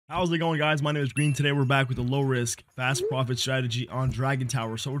How's it going, guys? My name is Green. Today we're back with a low risk, fast profit strategy on Dragon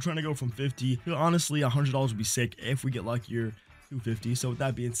Tower. So we're trying to go from 50 to honestly $100 would be sick if we get luckier. 250. So with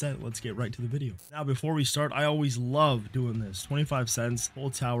that being said, let's get right to the video. Now before we start, I always love doing this. 25 cents full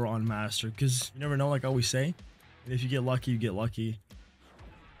tower on master, because you never know, like I always say. And if you get lucky, you get lucky.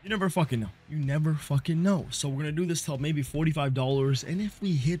 You never fucking know. You never fucking know. So we're gonna do this till maybe $45, and if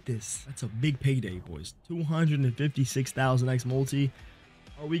we hit this, that's a big payday, boys. 256,000x multi.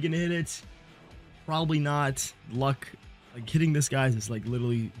 Are we gonna hit it? Probably not. Luck, like hitting this, guys, is like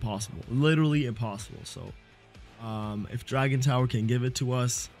literally impossible. Literally impossible. So if Dragon Tower can give it to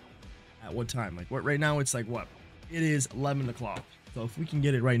us at what time? Like what right now it's like what? It is 11 o'clock. So if we can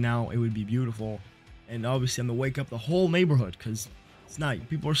get it right now, it would be beautiful. And obviously I'm gonna wake up the whole neighborhood because it's night.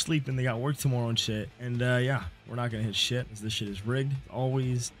 People are sleeping, they got work tomorrow and shit. And yeah, we're not gonna hit shit as this shit is rigged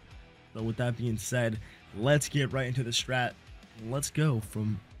always. So with that being said, let's get right into the strat. Let's go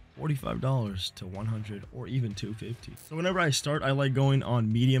from $45 to 100 or even 250. So whenever I start, I like going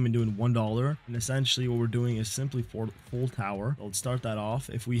on medium and doing $1. And essentially what we're doing is simply for full tower. So let's start that off.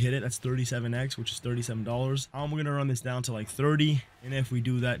 If we hit it, that's 37x, which is $37. I'm gonna run this down to like 30. And if we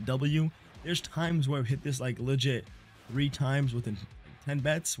do that W, there's times where I've hit this like legit 3 times within 10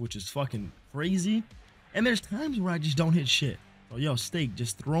 bets, which is fucking crazy. And there's times where I just don't hit shit. So yo, Steak,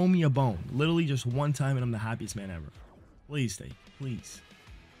 just throw me a bone. Literally just one time and I'm the happiest man ever. Please, Steak, please.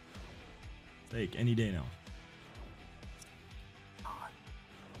 Steak, any day now.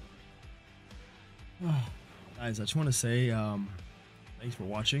 Guys, I just want to say thanks for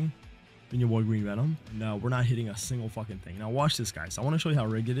watching. Been your boy GreenVenom. And we're not hitting a single fucking thing. Now watch this, guys. I want to show you how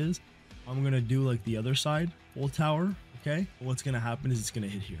rigged it is. I'm gonna do like the other side, full tower. Okay, what's gonna happen is it's gonna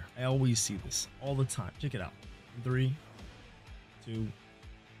hit here. I always see this all the time. Check it out. 3, 2,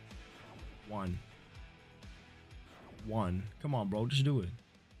 1. Come on, bro, just do it.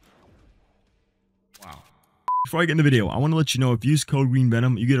 Wow. Before I get in the video, I want to let you know if you use code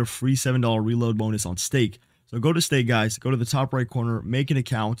GreenVenom, you get a free $7 reload bonus on Stake. So go to Stake, guys, go to the top right corner, make an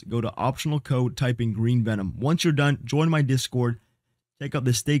account, go to optional code, type in GreenVenom. Once you're done, join my Discord, take up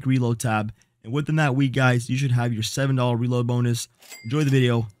the Stake reload tab, and within that week, guys, you should have your $7 reload bonus. Enjoy the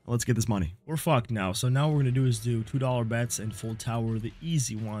video. Let's get this money. We're fucked now. So now what we're gonna do is do $2 bets and full tower, the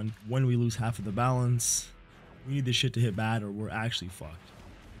easy one. When we lose half of the balance, we need this shit to hit bad or we're actually fucked.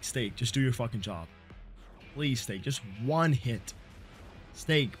 Like, Steak, just do your fucking job. Please, Steak, just one hit.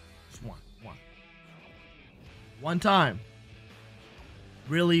 Steak, just one. One time.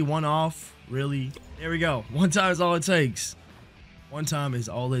 Really, one off? Really? There we go. One time is all it takes. One time is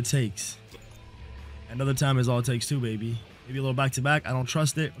all it takes. Another time is all it takes too, baby. Maybe a little back-to-back. I don't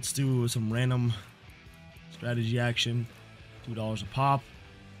trust it. Let's do some random strategy action. $2 a pop.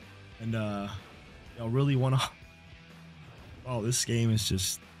 And, y'all really want to... Oh, this game is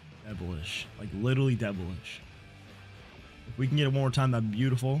just devilish. Like, literally devilish. If we can get it one more time, that'd be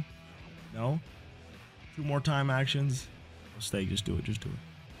beautiful. No? 2 more time actions. Steak, just do it. Just do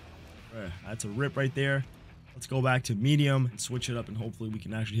it. Right, that's a rip right there. Let's go back to medium and switch it up, and hopefully we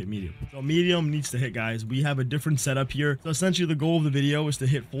can actually hit medium. So medium needs to hit, guys. We have a different setup here. So essentially the goal of the video is to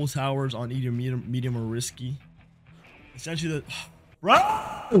hit full towers on either medium or risky. Essentially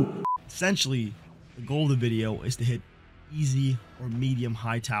Essentially, the goal of the video is to hit easy or medium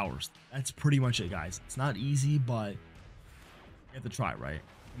high towers. That's pretty much it, guys. It's not easy, but you have to try, right?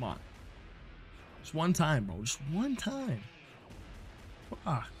 Come on. Just one time, bro. Just one time.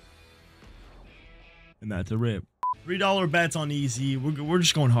 Ah. And that's a rip. $3 bets on easy. We're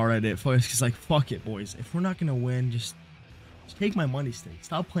just going hard at it. It's like, fuck it, boys. If we're not going to win, just take my money, Steak.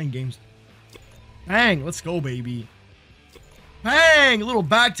 Stop playing games. Bang. Let's go, baby. Bang. A little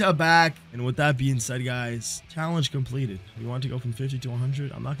back-to-back. And with that being said, guys, challenge completed. We want to go from 50 to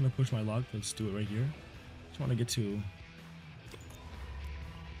 100. I'm not going to push my luck. Let's do it right here. Just want to get to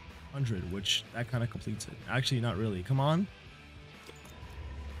 100, which that kind of completes it. Actually, not really. Come on.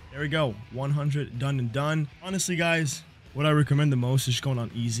 There we go. 100 done and done. Honestly, guys, what I recommend the most is just going on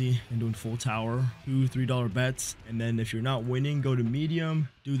easy and doing full tower, $2, $3 bets. And then if you're not winning, go to medium,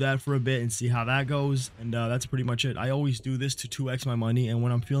 do that for a bit and see how that goes. And that's pretty much it. I always do this to 2x my money. And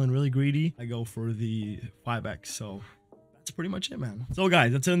when I'm feeling really greedy, I go for the 5x. So that's pretty much it, man. So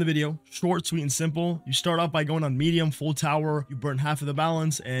guys, that's it in the video. Short, sweet, and simple. You start off by going on medium, full tower. You burn half of the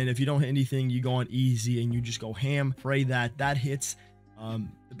balance. And if you don't hit anything, you go on easy and you just go ham. Pray that that hits.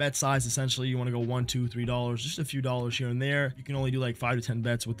 The bet size, essentially, you want to go $1, $2, $3, just a few dollars here and there. You can only do like 5 to 10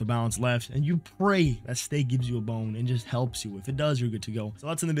 bets with the balance left, and you pray that Steak gives you a bone and just helps you. If it does, you're good to go. So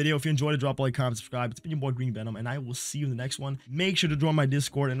that's in the video. If you enjoyed it, drop a like, comment, subscribe. It's been your boy GreenVenom, and I will see you in the next one. Make sure to join my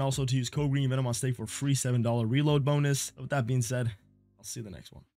Discord and also to use code GreenVenom on Stake for a free $7 reload bonus. So with that being said, I'll see you in the next one.